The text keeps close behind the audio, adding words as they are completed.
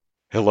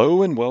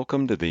Hello and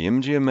welcome to the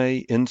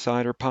MGMA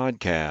Insider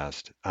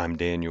Podcast. I'm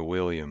Daniel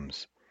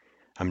Williams.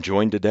 I'm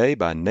joined today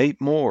by Nate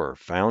Moore,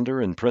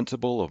 founder and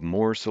principal of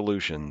Moore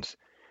Solutions.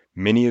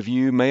 Many of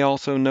you may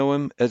also know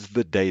him as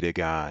the Data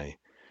Guy.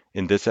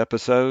 In this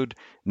episode,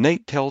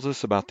 Nate tells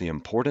us about the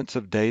importance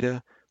of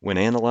data when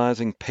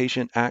analyzing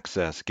patient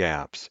access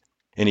gaps,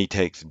 and he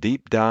takes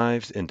deep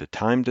dives into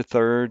time to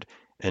third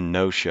and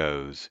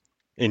no-shows.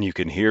 And you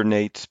can hear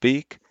Nate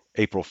speak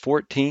April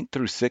 14th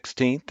through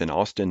 16th in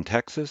Austin,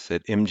 Texas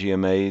at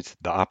MGMA's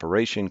The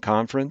Operation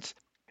Conference,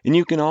 and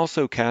you can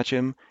also catch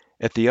him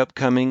at the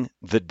upcoming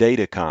The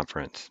Data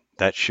Conference.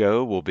 That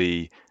show will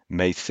be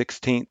May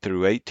 16th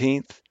through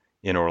 18th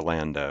in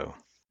Orlando.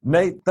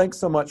 Nate, thanks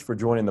so much for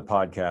joining the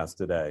podcast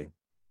today.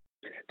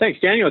 Thanks,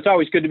 Daniel. It's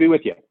always good to be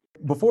with you.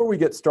 Before we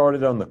get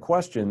started on the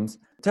questions,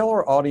 tell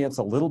our audience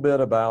a little bit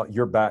about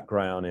your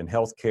background in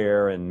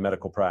healthcare and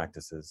medical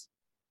practices.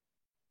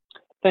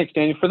 Thanks,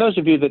 Daniel. For those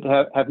of you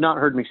that have not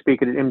heard me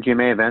speak at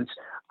MGMA events,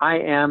 I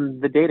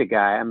am the data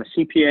guy. I'm a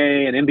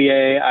CPA, an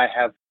MBA.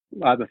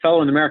 I'm a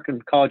fellow in the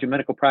American College of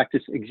Medical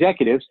Practice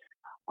Executives.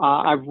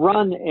 I've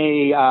run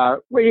a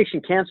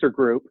radiation cancer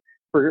group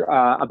for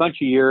a bunch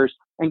of years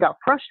and got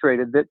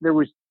frustrated that there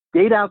was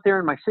data out there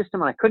in my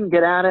system and I couldn't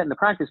get at it, and the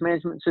practice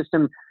management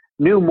system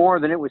knew more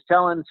than it was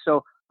telling.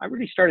 So I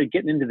really started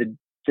getting into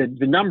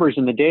the numbers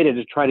and the data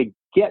to try to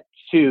get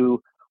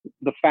to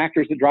the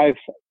factors that drive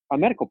a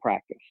medical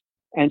practice.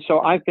 And so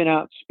I've been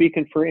out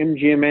speaking for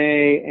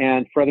MGMA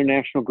and for other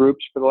national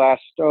groups for the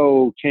last,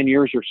 10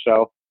 years or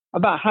so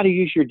about how to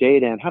use your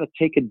data and how to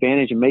take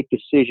advantage and make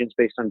decisions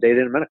based on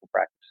data in a medical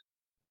practice.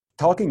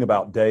 Talking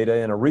about data,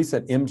 in a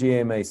recent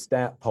MGMA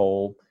stat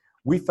poll,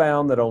 we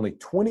found that only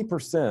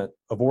 20%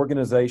 of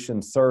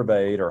organizations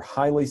surveyed are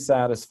highly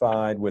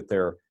satisfied with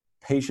their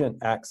patient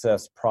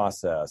access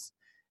process.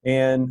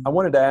 And I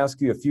wanted to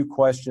ask you a few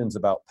questions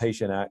about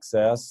patient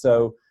access.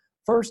 So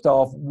first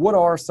off, what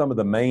are some of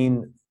the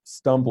main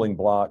stumbling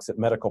blocks that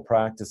medical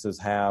practices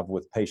have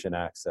with patient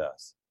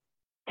access?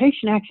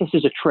 Patient access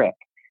is a trick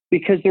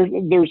because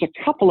there's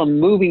a couple of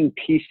moving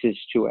pieces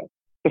to it.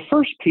 The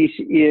first piece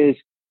is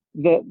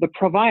the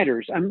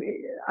providers.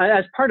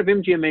 As part of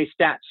MGMA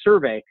stat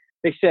survey,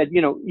 they said,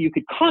 you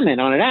could comment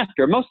on it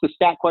after. Most of the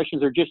stat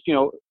questions are just,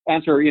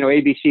 answer,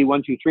 ABC,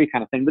 1, 2, 3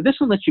 kind of thing. But this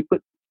one lets you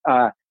put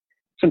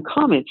some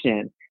comments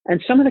in.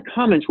 And some of the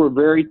comments were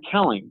very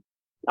telling.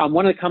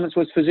 One of the comments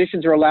was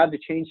physicians are allowed to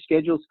change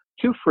schedules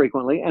too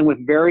frequently and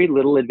with very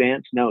little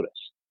advance notice.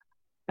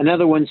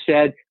 Another one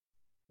said,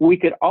 we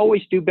could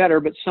always do better,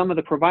 but some of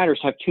the providers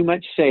have too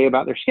much say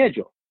about their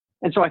schedule.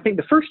 And so I think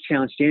the first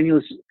challenge, Daniel,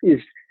 is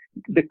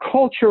the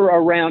culture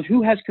around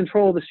who has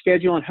control of the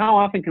schedule and how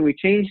often can we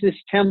change this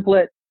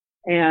template,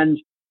 and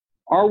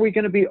are we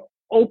going to be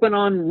open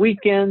on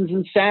weekends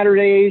and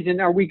Saturdays, and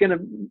are we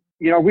going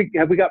to,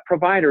 have we got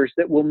providers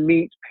that will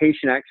meet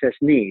patient access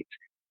needs?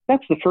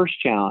 That's the first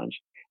challenge.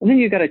 And then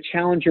you've got a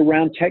challenge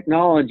around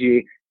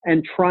technology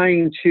and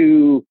trying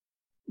to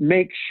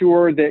make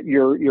sure that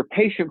your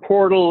patient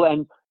portal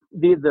and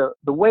the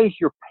ways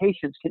your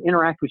patients can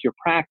interact with your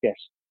practice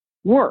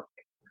work.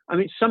 I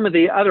mean, some of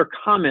the other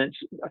comments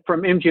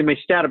from MGMA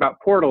Stat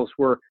about portals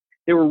were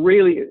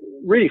really,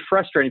 really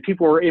frustrating.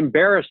 People were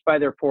embarrassed by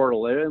their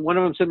portal. And one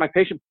of them said, my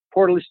patient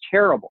portal is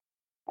terrible.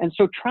 And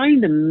so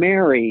trying to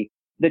marry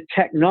the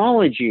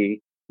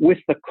technology with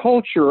the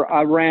culture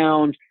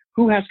around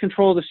who has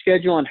control of the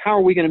schedule and how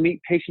are we going to meet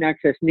patient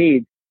access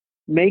needs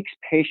makes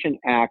patient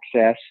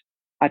access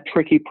a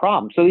tricky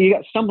problem. So you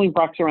got stumbling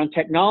blocks around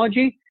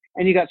technology,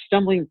 and you got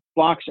stumbling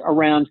blocks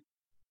around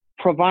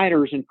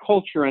providers and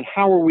culture and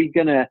how are we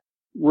going to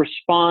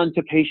respond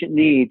to patient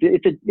needs.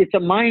 It's a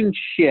mind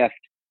shift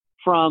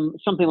from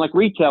something like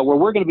retail where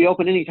we're going to be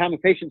open anytime a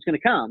patient's going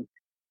to come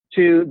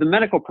to the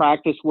medical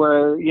practice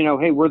where,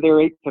 hey, we're there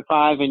 8 to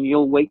 5 and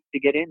you'll wait to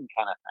get in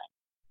kind of thing.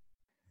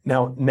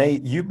 Now,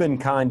 Nate, you've been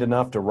kind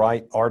enough to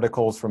write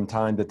articles from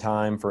time to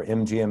time for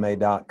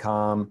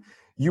MGMA.com.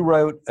 You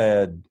wrote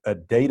a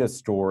data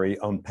story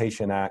on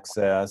patient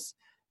access,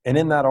 and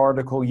in that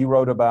article, you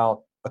wrote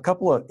about a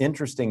couple of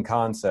interesting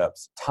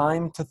concepts: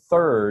 time to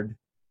third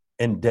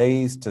and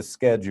days to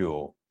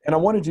schedule. And I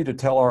wanted you to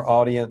tell our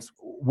audience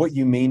what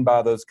you mean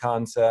by those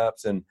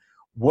concepts and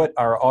what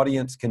our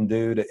audience can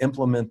do to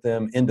implement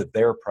them into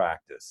their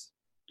practice.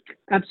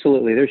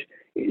 Absolutely.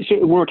 So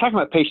when we're talking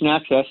about patient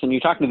access and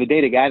you're talking to the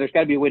data guy, there's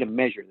got to be a way to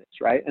measure this,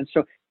 right? And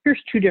so here's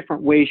two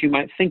different ways you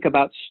might think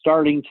about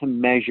starting to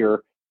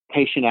measure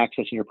patient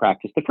access in your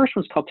practice. The first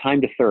one's called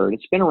time to third.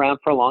 It's been around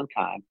for a long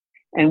time.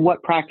 And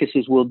what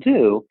practices will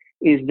do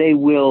is they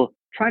will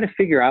try to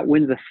figure out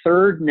when the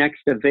third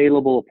next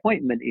available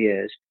appointment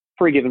is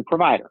for a given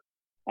provider.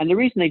 And the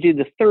reason they do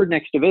the third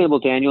next available,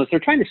 Daniel, is they're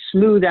trying to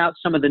smooth out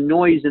some of the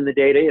noise in the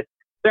data. If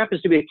there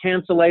happens to be a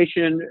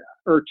cancellation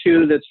or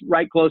two that's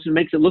right close and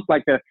makes it look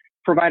like the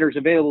provider's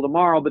available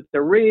tomorrow, but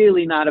they're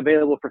really not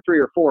available for 3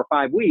 or 4 or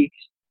 5 weeks,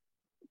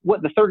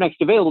 what the third next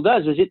available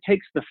does is it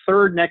takes the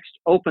third next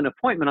open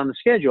appointment on the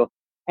schedule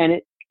and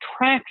it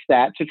tracks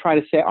that to try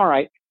to say, all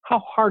right, how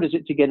hard is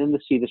it to get in to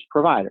see this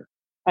provider?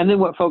 And then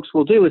what folks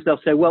will do is they'll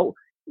say, well,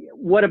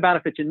 what about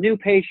if it's a new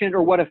patient,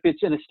 or what if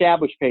it's an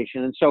established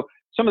patient? And so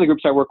some of the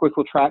groups I work with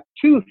will track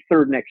two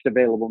third next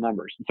available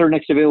numbers, the third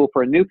next available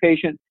for a new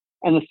patient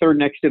and the third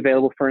next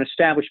available for an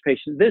established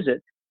patient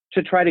visit,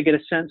 to try to get a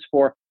sense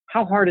for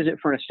how hard is it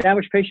for an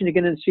established patient to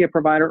get in to see a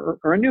provider,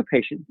 or a new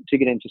patient to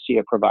get in to see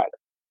a provider.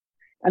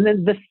 And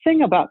then the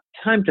thing about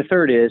time to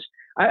third is,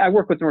 I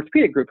work with an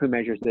orthopedic group who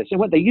measures this, and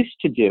what they used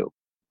to do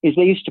is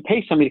they used to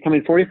pay somebody to come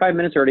in 45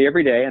 minutes early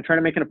every day and try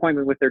to make an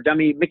appointment with their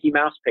dummy Mickey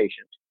Mouse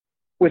patient,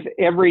 with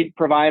every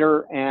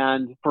provider,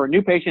 and for a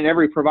new patient,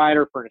 every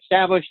provider for an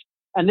established,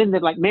 and then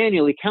they'd like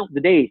manually count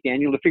the days,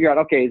 Daniel, to figure out,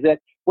 okay, is that,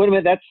 wait a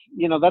minute,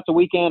 that's a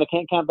weekend, I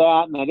can't count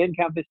that, and I didn't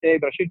count this day,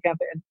 but I should count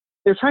that. And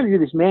they're trying to do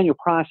this manual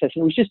process,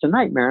 and it was just a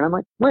nightmare. And I'm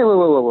like,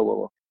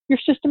 whoa. Your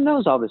system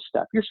knows all this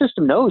stuff. Your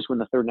system knows when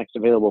the third next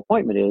available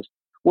appointment is.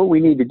 What we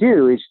need to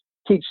do is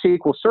teach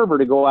SQL Server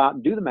to go out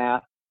and do the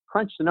math,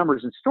 crunch the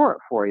numbers, and store it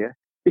for you.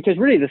 Because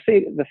really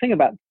the thing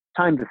about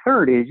time to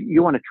third is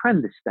you want to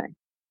trend this thing.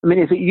 I mean,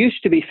 if it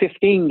used to be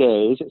 15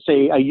 days,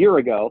 say a year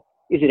ago,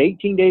 is it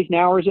 18 days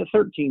now, or is it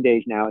 13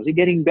 days now? Is it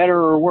getting better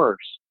or worse?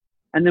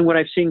 And then what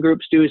I've seen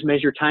groups do is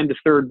measure time to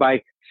third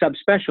by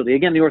subspecialty.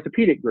 Again, the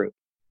orthopedic group.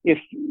 Is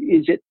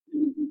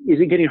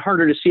it getting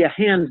harder to see a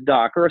hands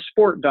doc or a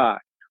sport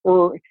doc?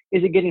 Or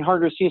is it getting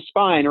harder to see a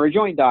spine or a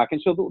joint doc?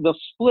 And so they'll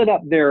split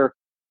up their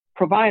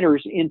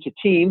providers into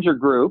teams or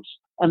groups,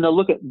 and they'll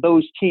look at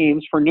those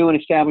teams for new and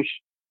established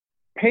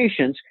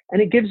patients,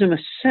 and it gives them a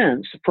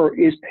sense for,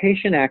 is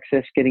patient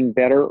access getting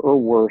better or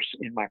worse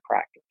in my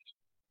practice?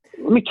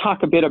 Let me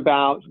talk a bit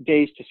about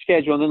days to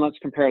schedule, and then let's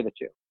compare the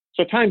two.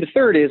 So time to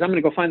third is, I'm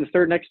going to go find the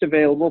third next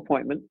available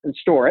appointment and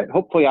store it,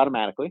 hopefully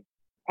automatically,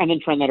 and then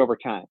trend that over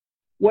time.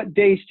 What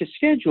days to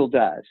schedule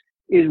does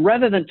is,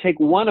 rather than take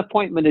one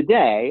appointment a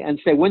day and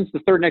say, when's the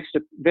third next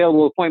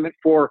available appointment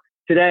for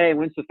today, and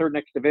when's the third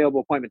next available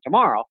appointment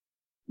tomorrow,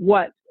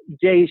 what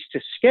days to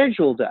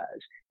schedule does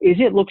is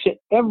it looks at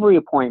every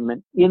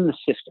appointment in the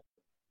system.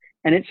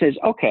 And it says,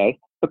 okay,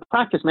 the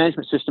practice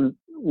management system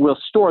will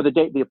store the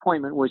date the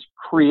appointment was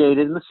created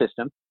in the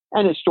system,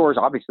 and it stores,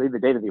 obviously, the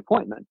date of the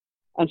appointment.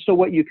 And so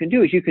what you can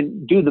do is you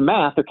can do the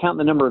math or count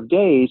the number of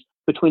days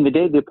between the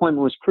date the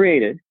appointment was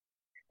created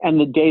and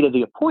the date of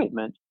the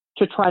appointment,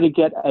 to try to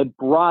get a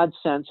broad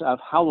sense of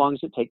how long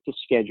does it take to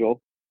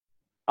schedule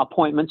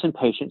appointments and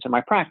patients in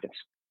my practice.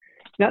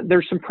 Now,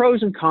 there's some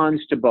pros and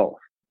cons to both.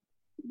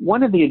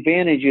 One of the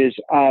advantages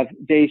of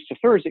days to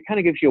thirds, it kind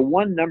of gives you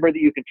one number that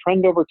you can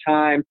trend over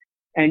time,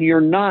 and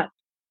you're not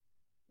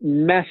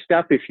messed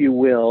up, if you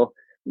will,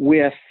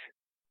 with,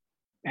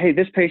 hey,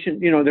 this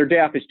patient, their day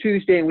off is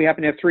Tuesday, and we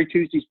happen to have 3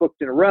 Tuesdays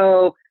booked in a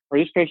row, or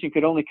this patient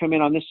could only come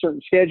in on this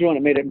certain schedule, and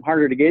it made it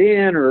harder to get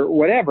in, or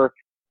whatever.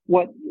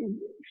 What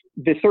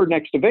the third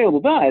next available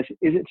does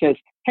is it says,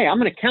 hey, I'm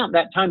going to count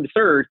that time to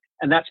third,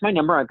 and that's my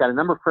number. I've got a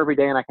number for every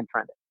day, and I can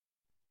trend it.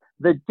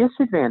 The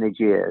disadvantage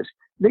is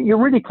that you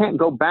really can't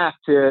go back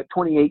to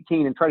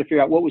 2018 and try to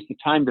figure out what was the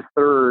time to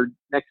third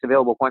next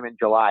available appointment in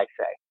July,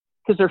 say,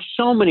 because there's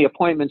so many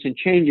appointments and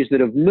changes that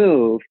have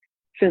moved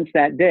since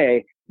that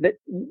day, that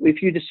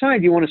if you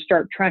decide you want to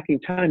start tracking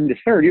time to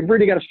third, you've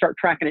really got to start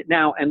tracking it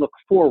now and look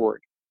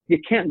forward. You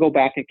can't go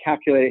back and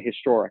calculate it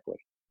historically.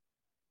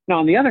 Now,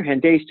 on the other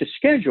hand, days to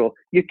schedule,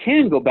 you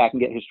can go back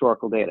and get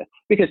historical data,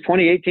 because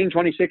 2018,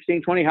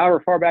 2016,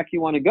 however far back you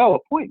want to go,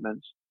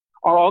 appointments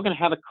are all going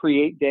to have a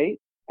create date,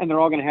 and they're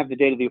all going to have the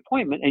date of the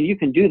appointment. And you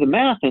can do the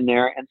math in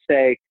there and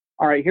say,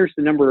 all right, here's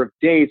the number of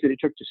days that it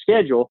took to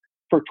schedule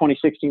for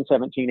 2016,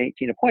 17,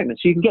 18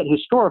 appointments. So you can get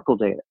historical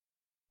data.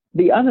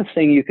 The other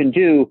thing you can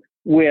do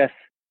with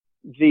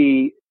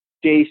the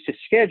days to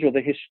schedule,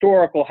 the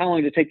historical, how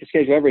long did it take to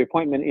schedule every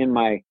appointment in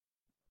my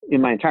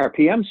entire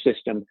PM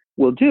system,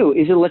 will do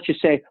is it'll let you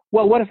say,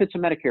 well, what if it's a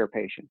Medicare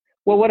patient?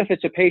 Well, what if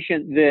it's a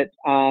patient that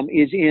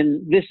is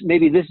in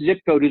maybe this zip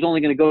code, who's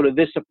only going to go to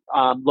this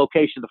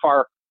location,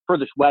 the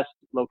furthest west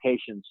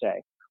location,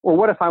 say? Or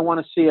what if I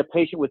want to see a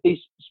patient with these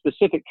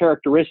specific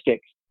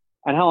characteristics,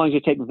 and how long does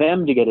it take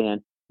them to get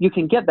in? You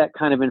can get that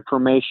kind of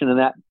information and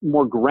that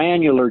more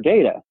granular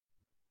data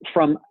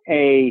from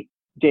a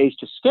days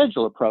to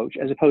schedule approach,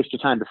 as opposed to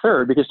time to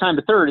third, because time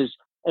to third is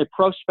a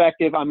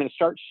prospective, I'm going to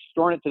start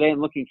storing it today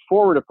and looking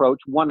forward approach,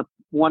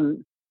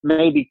 one,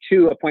 maybe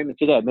 2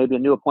 appointments a day, maybe a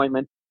new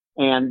appointment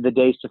and the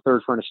days to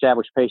third for an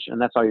established patient,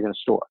 and that's all you're going to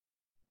store.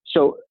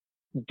 So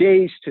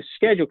days to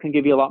schedule can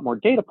give you a lot more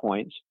data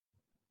points.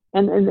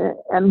 And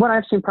what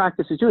I've seen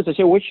practices do is they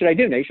say, what should I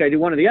do, Nate? Should I do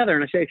one or the other?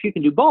 And I say, if you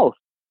can do both,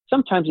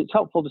 sometimes it's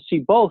helpful to see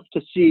both,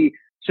 to see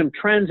some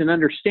trends and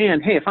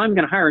understand, hey, if I'm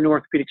going to hire a new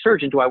orthopedic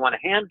surgeon, do I want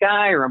a hand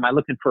guy, or am I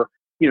looking for,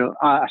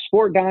 a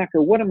sport doc,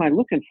 or what am I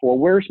looking for?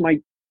 Where's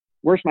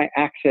my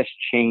access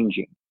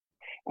changing?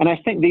 And I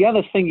think the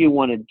other thing you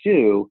want to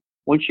do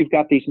once you've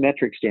got these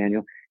metrics,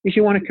 Daniel, is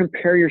you want to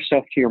compare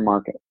yourself to your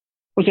market.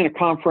 I was in a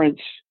conference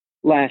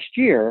last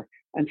year,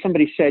 and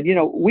somebody said,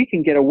 we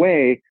can get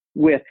away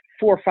with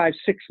 4, 5,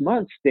 6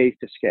 months days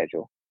to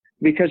schedule,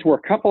 because we're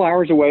a couple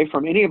hours away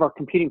from any of our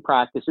competing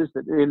practices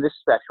that are in this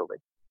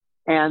specialty.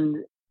 And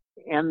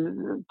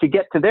and to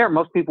get to there,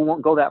 most people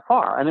won't go that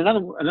far. And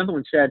another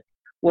one said,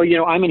 well,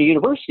 I'm in a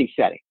university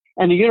setting,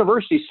 and the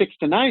university is 6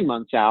 to 9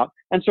 months out.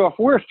 And so if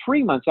we're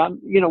 3 months out,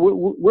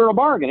 we're a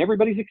bargain.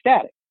 Everybody's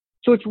ecstatic.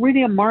 So it's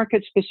really a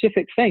market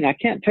specific thing. I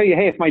can't tell you,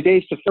 hey, if my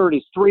days to third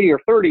is 3 or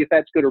 30, if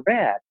that's good or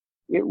bad.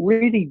 It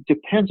really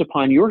depends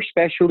upon your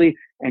specialty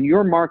and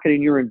your market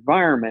and your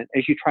environment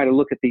as you try to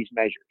look at these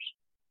measures.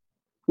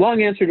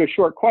 Long answer to a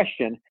short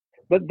question,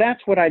 but that's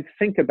what I'd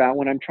think about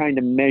when I'm trying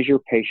to measure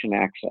patient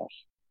access.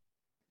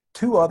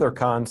 2 other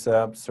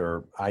concepts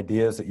or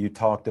ideas that you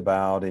talked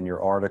about in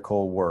your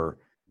article were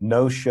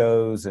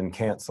no-shows and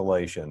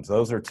cancellations.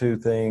 Those are 2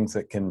 things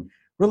that can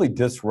really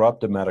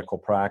disrupt a medical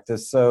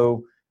practice.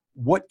 So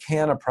what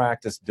can a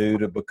practice do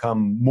to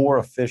become more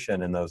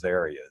efficient in those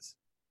areas?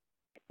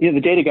 The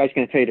data guy's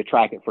going to tell you to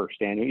track it first,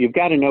 Daniel. You've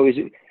got to know,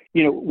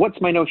 what's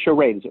my no-show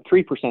rate? Is it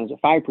 3%? Is it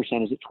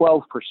 5%? Is it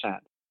 12%?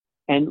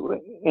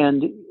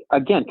 And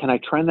again, can I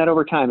trend that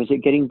over time? Is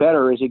it getting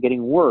better? Or is it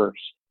getting worse?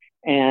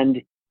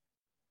 And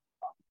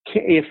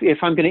if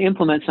I'm going to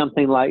implement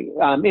something like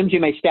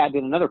MGMA Stat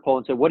did another poll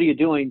and said, what are you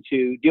doing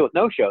to deal with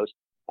no-shows?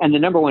 And the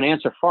number one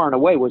answer far and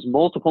away was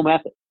multiple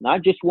methods,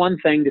 not just one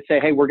thing to say,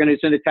 hey, we're going to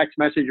send a text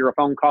message or a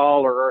phone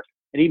call or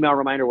an email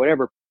reminder,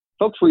 whatever.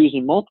 Folks were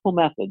using multiple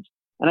methods.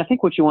 And I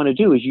think what you want to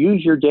do is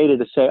use your data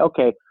to say,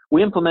 okay,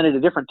 we implemented a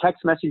different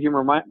text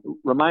messaging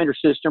reminder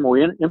system, or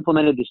we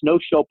implemented this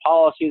no-show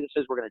policy that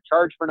says we're going to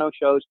charge for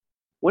no-shows.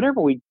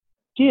 Whatever we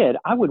did,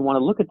 I would want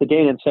to look at the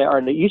data and say, all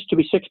right, it used to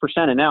be 6%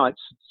 and now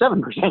it's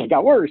 7%. It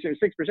got worse. It was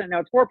 6%,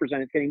 now it's 4%.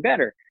 It's getting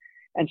better.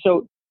 And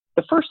so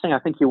the first thing I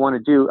think you want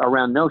to do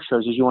around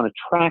no-shows is you want to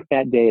track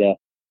that data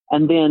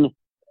and then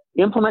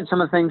implement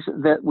some of the things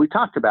that we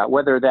talked about,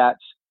 whether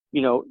that's,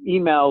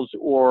 emails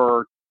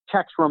or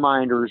text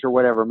reminders or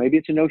whatever. Maybe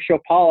it's a no-show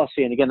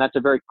policy. And again, that's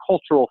a very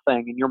cultural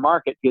thing in your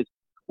market because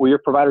your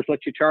providers let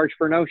you charge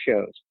for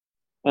no-shows.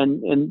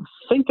 And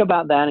think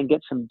about that and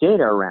get some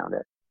data around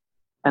it.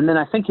 And then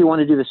I think you want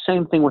to do the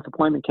same thing with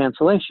appointment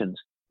cancellations.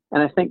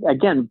 And I think,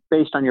 again,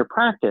 based on your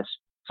practice,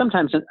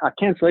 sometimes a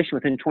cancellation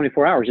within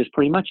 24 hours is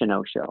pretty much a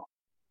no-show.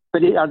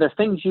 But are there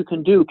things you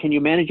can do? Can you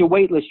manage a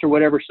wait list or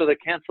whatever so that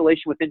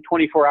cancellation within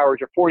 24 hours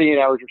or 48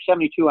 hours or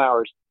 72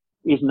 hours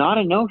is not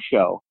a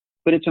no-show,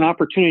 but it's an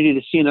opportunity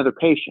to see another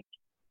patient?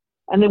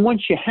 And then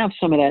once you have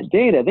some of that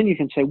data, then you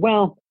can say,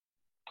 well,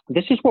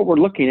 this is what we're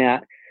looking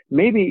at.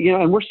 Maybe,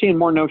 and we're seeing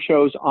more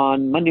no-shows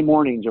on Monday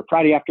mornings or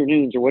Friday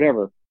afternoons or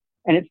whatever.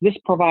 And it's this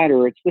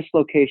provider, it's this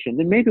location.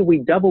 Then maybe we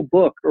double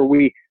book or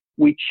we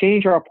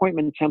change our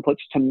appointment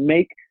templates to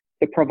make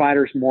the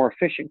providers more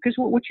efficient. Because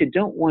what you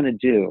don't want to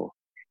do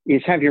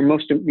is have your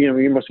most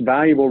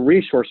valuable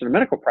resource in a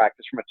medical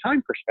practice from a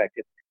time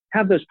perspective,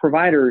 have those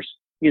providers,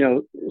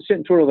 sit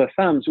and twiddle their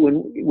thumbs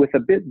with a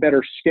bit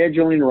better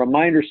scheduling,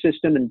 reminder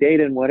system and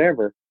data and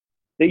whatever,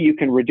 that you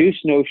can reduce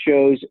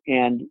no-shows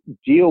and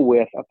deal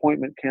with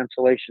appointment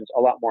cancellations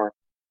a lot more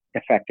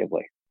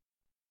effectively.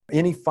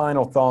 Any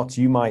final thoughts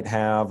you might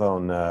have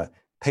on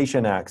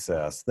patient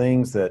access,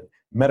 things that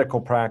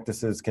medical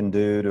practices can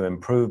do to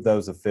improve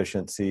those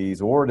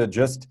efficiencies or to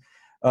just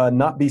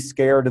not be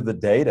scared of the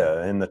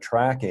data and the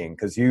tracking?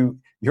 Because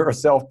you're a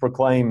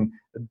self-proclaimed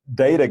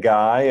data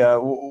guy.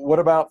 What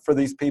about for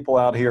these people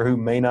out here who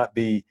may not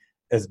be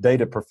as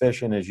data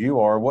proficient as you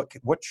are?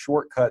 What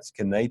shortcuts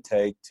can they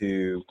take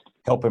to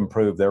help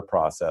improve their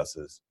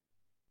processes?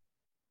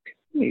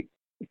 Let me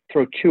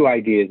throw 2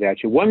 ideas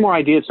at you. One more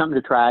idea of something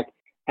to track,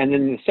 and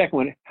then the second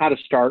one, how to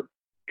start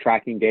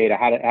tracking data,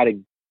 how to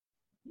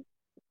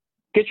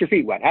get your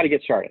feet wet, how to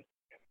get started.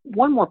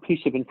 One more piece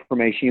of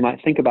information you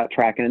might think about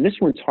tracking, and this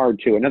one's hard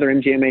too. Another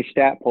MGMA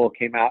stat poll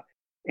came out,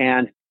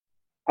 and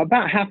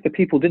about half the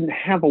people didn't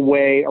have a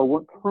way or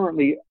weren't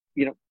currently,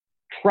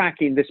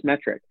 tracking this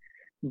metric.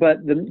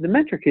 But the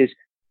metric is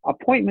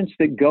appointments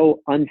that go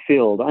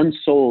unfilled,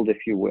 unsold, if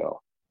you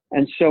will.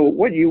 And so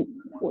what you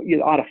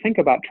ought to think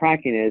about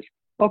tracking is,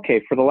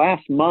 okay, for the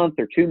last month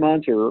or 2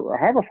 months or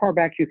however far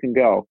back you can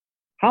go,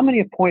 how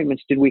many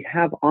appointments did we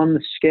have on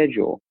the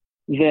schedule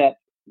that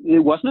it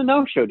wasn't a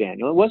no-show,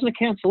 Daniel, it wasn't a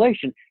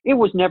cancellation, it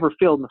was never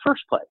filled in the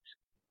first place?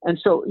 And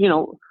so,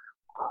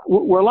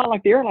 we're a lot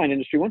like the airline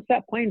industry. Once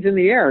that plane's in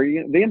the air,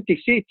 the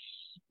empty seat's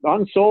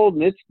unsold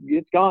and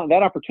it's gone.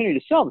 That opportunity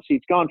to sell the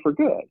seat's gone for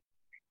good.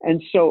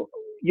 And so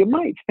you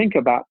might think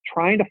about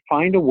trying to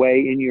find a way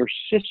in your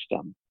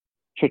system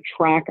to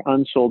track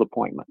unsold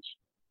appointments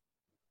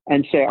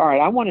and say, all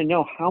right, I want to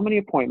know how many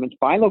appointments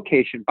by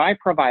location, by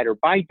provider,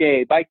 by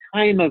day, by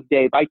time of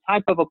day, by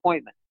type of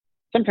appointment.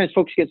 Sometimes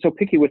folks get so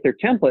picky with their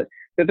template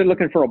that they're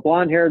looking for a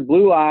blonde-haired,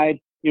 blue-eyed,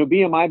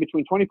 BMI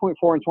between 20.4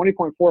 and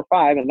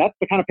 20.45, and that's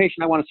the kind of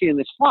patient I want to see in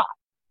this slot.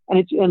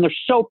 And they're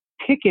so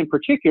picky in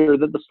particular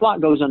that the slot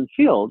goes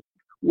unfilled,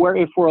 where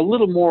if we're a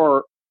little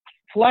more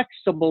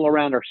flexible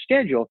around our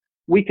schedule,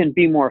 we can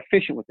be more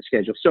efficient with the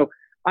schedule. So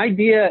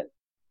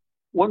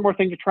one more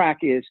thing to track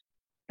is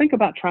think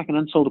about tracking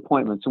unsold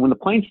appointments. And when the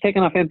plane's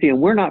taken off empty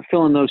and we're not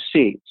filling those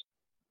seats,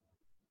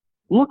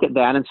 look at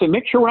that and say,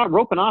 make sure we're not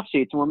roping off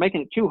seats and we're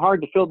making it too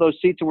hard to fill those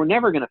seats and we're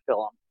never going to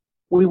fill them.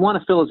 we want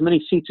to fill as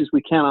many seats as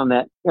we can on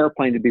that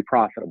airplane to be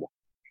profitable.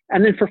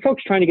 And then for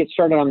folks trying to get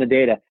started on the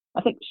data,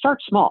 I think start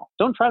small.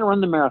 Don't try to run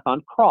the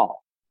marathon,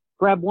 crawl.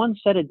 Grab one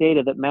set of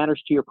data that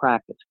matters to your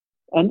practice.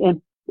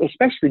 And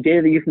especially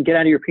data that you can get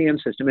out of your PM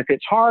system. If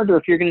it's hard or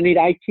if you're going to need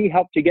IT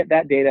help to get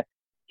that data,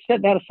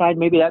 set that aside.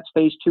 Maybe that's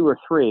phase 2 or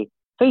 3.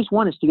 Phase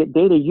 1 is to get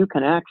data you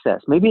can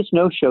access. Maybe it's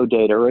no-show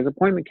data or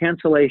appointment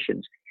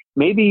cancellations.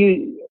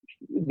 Maybe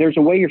there's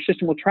a way your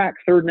system will track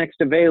third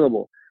next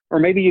available. Or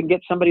maybe you can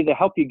get somebody to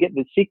help you get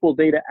the SQL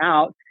data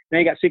out. Now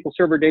you got SQL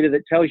Server data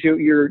that tells you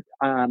your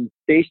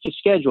days to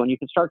schedule, and you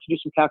can start to do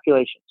some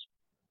calculations.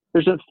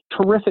 There's a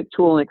terrific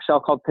tool in Excel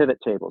called pivot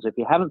tables. If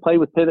you haven't played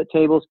with pivot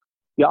tables,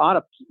 you ought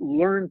to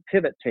learn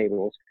pivot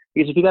tables,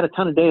 because if you got a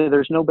ton of data,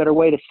 there's no better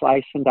way to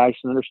slice and dice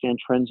and understand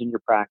trends in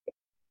your practice.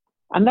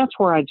 And that's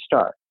where I'd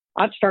start.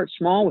 I'd start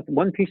small with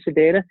one piece of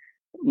data,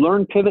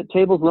 learn pivot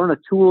tables, learn a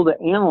tool to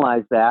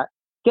analyze that,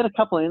 get a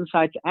couple of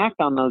insights, act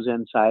on those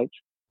insights,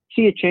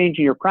 see a change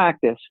in your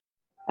practice,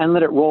 and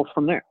let it roll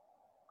from there.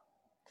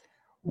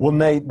 Well,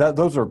 Nate,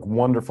 those are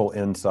wonderful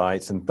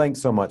insights, and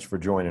thanks so much for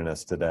joining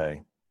us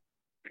today.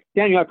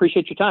 Daniel, I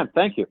appreciate your time.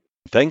 Thank you.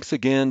 Thanks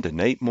again to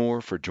Nate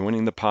Moore for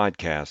joining the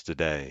podcast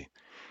today.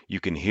 You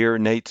can hear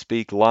Nate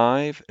speak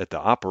live at the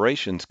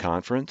Operations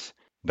Conference.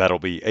 That'll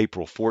be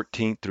April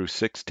 14th through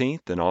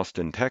 16th in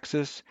Austin,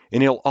 Texas,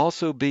 and he'll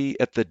also be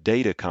at the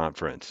Data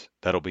Conference.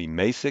 That'll be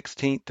May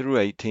 16th through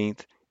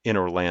 18th in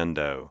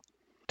Orlando.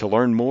 To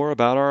learn more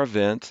about our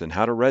events and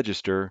how to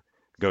register,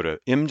 go to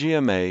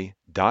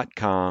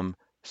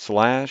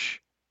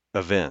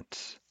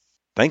mgma.com/events.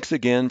 Thanks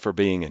again for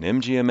being an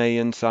MGMA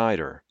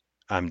Insider.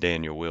 I'm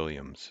Daniel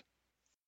Williams.